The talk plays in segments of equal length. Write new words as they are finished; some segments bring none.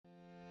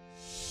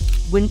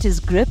Winter's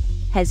grip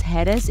has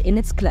had us in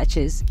its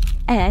clutches,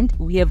 and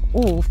we have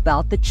all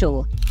felt the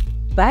chill.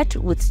 But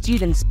with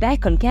students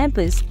back on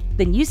campus,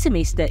 the new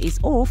semester is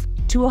off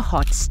to a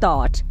hot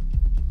start.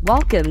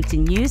 Welcome to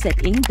News at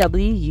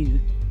NWU,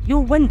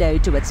 your window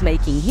to what's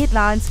making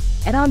headlines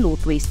at our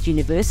Northwest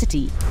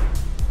University.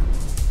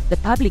 The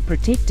Public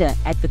Protector,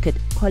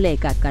 Advocate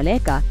Kholeka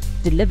Kaleka,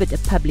 delivered a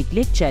public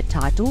lecture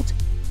titled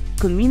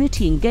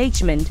Community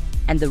Engagement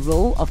and the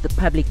Role of the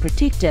Public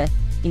Protector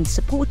in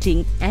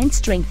Supporting and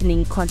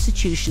Strengthening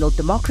Constitutional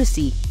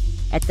Democracy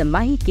at the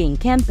Mahikeng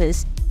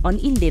campus on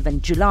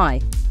 11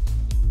 July.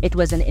 It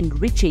was an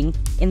enriching,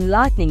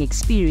 enlightening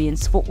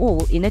experience for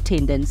all in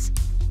attendance.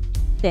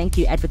 Thank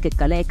you, Advocate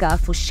Kaleka,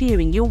 for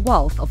sharing your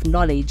wealth of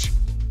knowledge.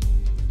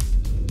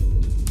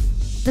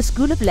 The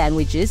School of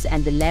Languages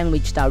and the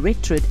Language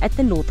Directorate at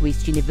the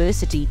Northwest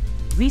University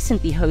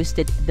recently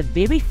hosted the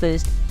very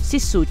first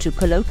Sesotho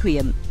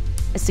Colloquium,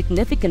 a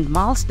significant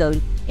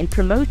milestone in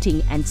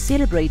promoting and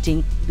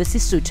celebrating the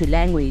Sesotho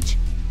language.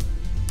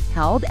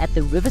 Held at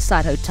the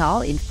Riverside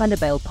Hotel in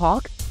Vanderbijl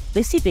Park,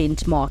 this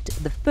event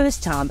marked the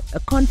first time a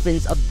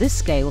conference of this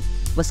scale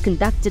was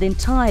conducted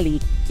entirely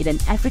in an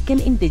African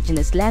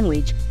indigenous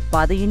language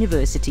by the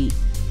university.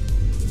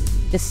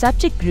 The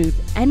subject group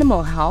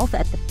Animal Health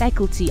at the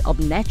Faculty of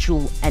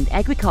Natural and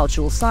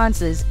Agricultural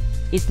Sciences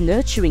is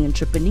nurturing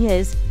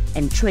entrepreneurs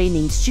and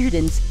training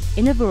students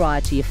in a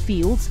variety of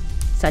fields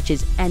such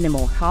as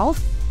animal health,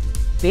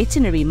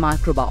 veterinary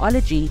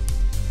microbiology,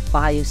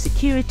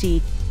 biosecurity,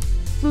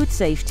 food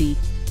safety,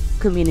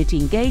 community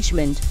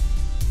engagement,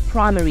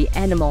 primary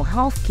animal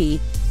health care,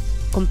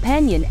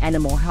 companion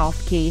animal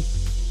health care,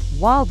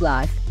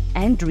 wildlife,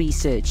 and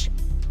research.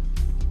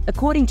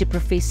 According to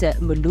Professor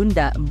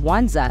Mulunda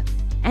Mwanza,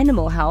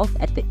 animal health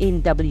at the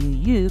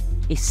NWU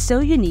is so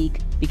unique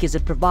because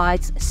it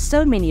provides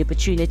so many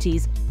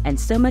opportunities and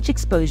so much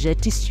exposure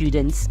to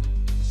students.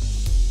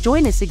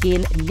 Join us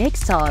again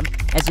next time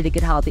as we look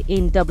at how the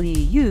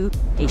NWU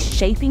is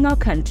shaping our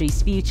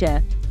country's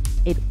future.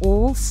 It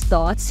all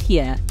starts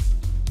here.